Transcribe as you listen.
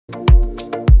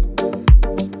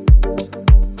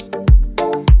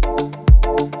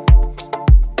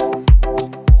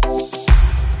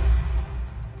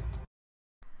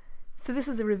this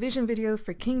is a revision video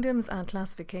for kingdoms and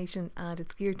classification, and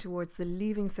it's geared towards the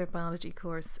Leaving Cert Biology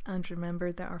course. And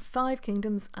remember, there are 5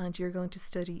 kingdoms and you're going to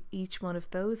study each one of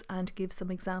those and give some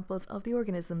examples of the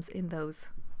organisms in those.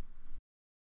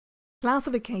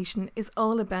 Classification is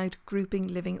all about grouping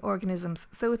living organisms,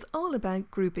 so it's all about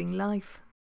grouping life.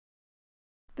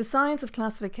 The science of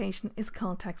classification is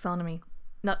called taxonomy.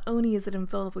 Not only is it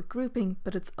involved with grouping,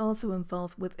 but it's also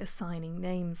involved with assigning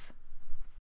names.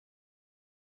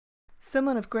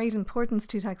 Someone of great importance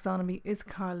to taxonomy is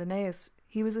Carl Linnaeus.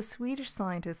 He was a Swedish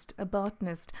scientist, a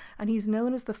botanist, and he's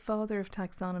known as the father of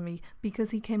taxonomy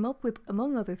because he came up with,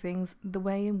 among other things, the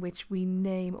way in which we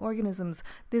name organisms.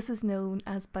 This is known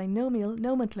as binomial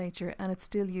nomenclature, and it's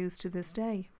still used to this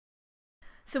day.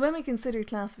 So when we consider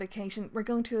classification, we're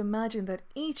going to imagine that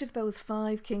each of those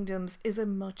 5 kingdoms is a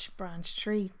much-branched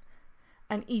tree.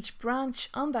 And each branch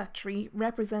on that tree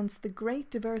represents the great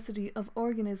diversity of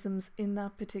organisms in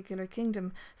that particular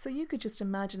kingdom. So you could just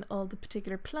imagine all the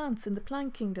particular plants in the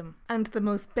plant kingdom. And the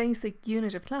most basic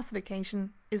unit of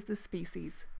classification is the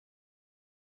species.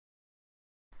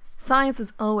 Science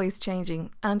is always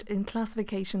changing, and in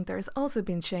classification there has also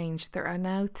been change. There are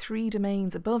now 3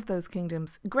 domains above those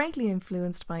kingdoms, greatly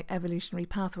influenced by evolutionary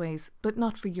pathways, but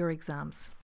not for your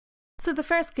exams. So the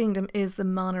first kingdom is the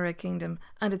Monarch Kingdom,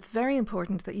 and it's very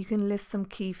important that you can list some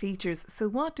key features. So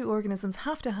what do organisms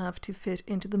have to fit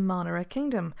into the Monarch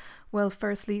Kingdom? Well,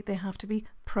 firstly, they have to be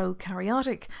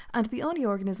prokaryotic, and the only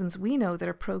organisms we know that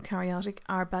are prokaryotic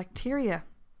are bacteria.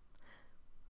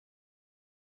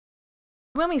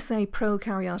 When we say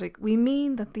prokaryotic, we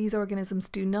mean that these organisms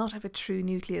do not have a true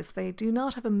nucleus. They do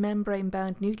not have a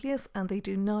membrane-bound nucleus, and they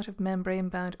do not have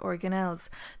membrane-bound organelles.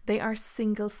 They are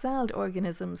single-celled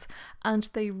organisms, and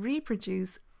they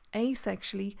reproduce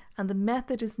asexually, and the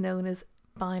method is known as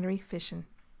binary fission.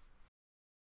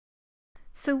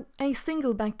 So a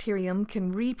single bacterium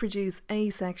can reproduce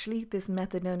asexually, this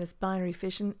method known as binary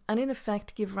fission, and in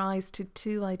effect give rise to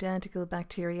 2 identical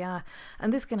bacteria.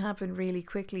 And this can happen really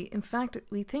quickly. In fact,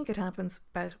 we think it happens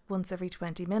about once every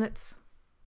 20 minutes.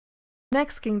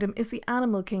 Next kingdom is the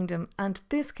Animal Kingdom, and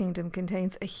this kingdom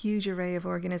contains a huge array of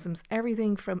organisms,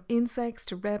 everything from insects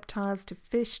to reptiles to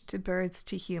fish to birds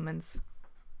to humans.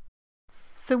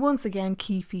 So once again,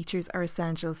 key features are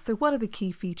essential. So what are the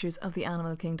key features of the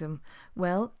Animal Kingdom?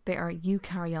 Well, they are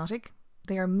eukaryotic,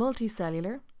 they are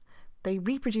multicellular, they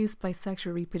reproduce by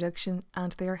sexual reproduction,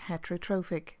 and they are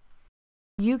heterotrophic.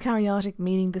 Eukaryotic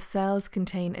meaning the cells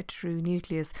contain a true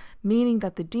nucleus, meaning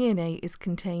that the DNA is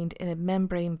contained in a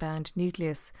membrane-bound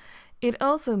nucleus. It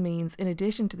also means, in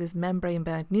addition to this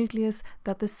membrane-bound nucleus,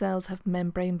 that the cells have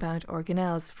membrane-bound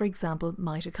organelles, for example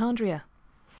mitochondria.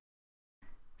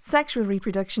 Sexual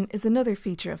reproduction is another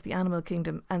feature of the Animal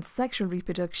Kingdom, and sexual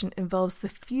reproduction involves the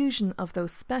fusion of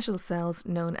those special cells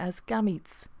known as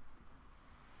gametes.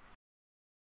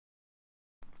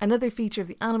 Another feature of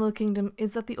the Animal Kingdom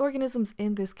is that the organisms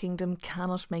in this kingdom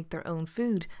cannot make their own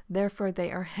food, therefore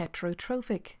they are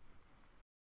heterotrophic.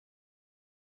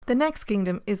 The next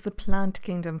kingdom is the Plant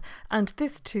Kingdom, and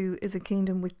this too is a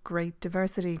kingdom with great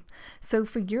diversity. So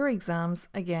for your exams,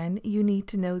 again, you need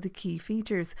to know the key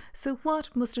features. So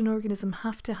what must an organism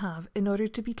have to have in order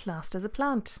to be classed as a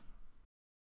plant?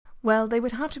 Well, they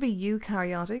would have to be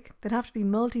eukaryotic, they'd have to be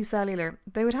multicellular,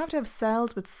 they would have to have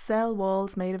cells with cell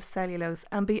walls made of cellulose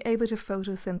and be able to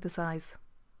photosynthesize.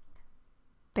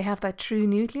 They have that true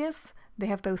nucleus, they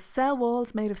have those cell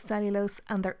walls made of cellulose,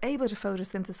 and they're able to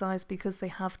photosynthesize because they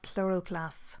have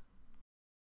chloroplasts.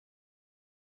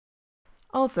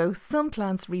 Also, some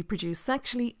plants reproduce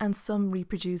sexually and some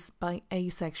reproduce by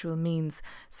asexual means.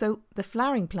 So the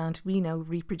flowering plant we know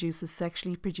reproduces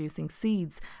sexually producing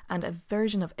seeds, and a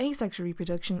version of asexual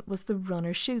reproduction was the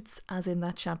runner shoots, as in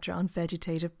that chapter on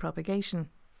vegetative propagation.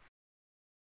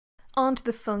 On to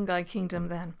the fungi kingdom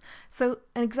then. So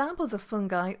examples of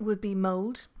fungi would be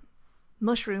mould,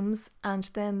 mushrooms,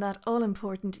 and then that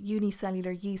all-important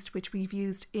unicellular yeast which we've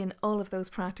used in all of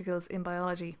those practicals in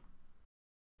biology.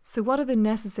 So what are the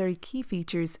necessary key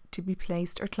features to be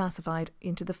placed or classified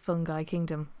into the fungi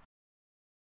kingdom?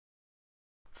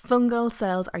 Fungal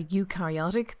cells are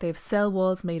eukaryotic, they have cell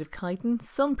walls made of chitin,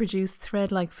 some produce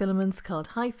thread-like filaments called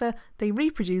hypha, they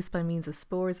reproduce by means of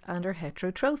spores and are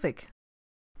heterotrophic.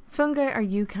 Fungi are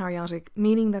eukaryotic,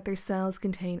 meaning that their cells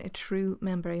contain a true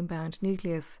membrane-bound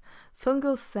nucleus.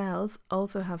 Fungal cells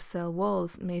also have cell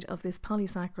walls made of this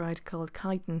polysaccharide called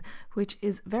chitin, which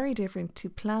is very different to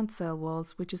plant cell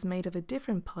walls, which is made of a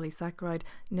different polysaccharide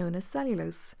known as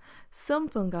cellulose. Some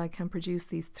fungi can produce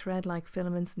these thread-like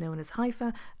filaments known as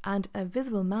hypha, and a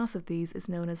visible mass of these is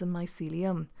known as a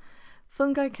mycelium.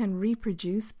 Fungi can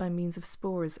reproduce by means of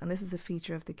spores, and this is a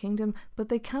feature of the kingdom, but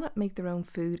they cannot make their own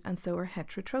food and so are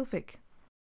heterotrophic.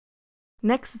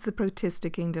 Next is the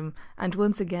Protista Kingdom, and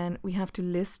once again we have to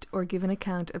list or give an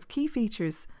account of key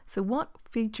features. So what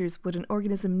features would an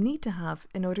organism need to have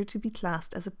in order to be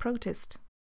classed as a protist?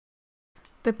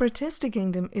 The Protista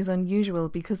Kingdom is unusual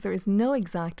because there is no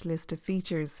exact list of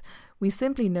features. We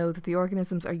simply know that the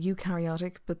organisms are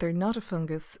eukaryotic, but they're not a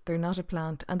fungus, they're not a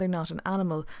plant, and they're not an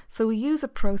animal, so we use a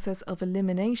process of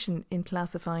elimination in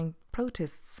classifying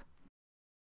protists.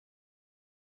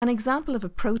 An example of a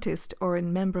protist, or a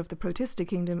member of the Protista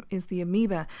Kingdom, is the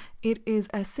amoeba. It is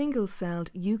a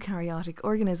single-celled eukaryotic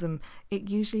organism. It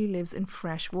usually lives in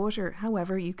fresh water,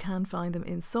 however you can find them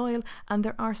in soil, and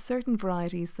there are certain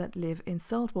varieties that live in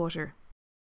salt water.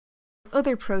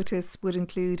 Other protists would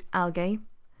include algae,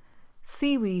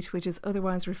 seaweed, which is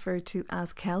otherwise referred to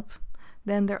as kelp,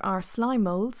 then there are slime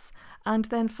molds, and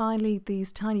then finally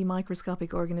these tiny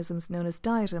microscopic organisms known as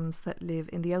diatoms that live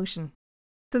in the ocean.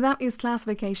 So that is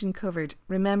classification covered.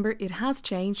 Remember, it has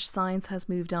changed, science has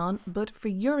moved on, but for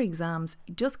your exams,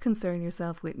 just concern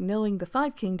yourself with knowing the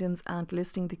 5 kingdoms and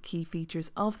listing the key features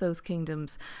of those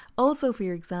kingdoms. Also for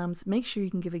your exams, make sure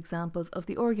you can give examples of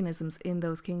the organisms in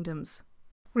those kingdoms.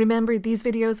 Remember, these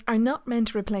videos are not meant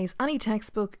to replace any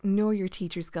textbook nor your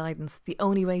teacher's guidance. The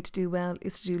only way to do well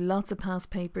is to do lots of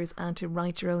past papers and to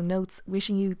write your own notes.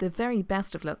 Wishing you the very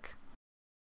best of luck.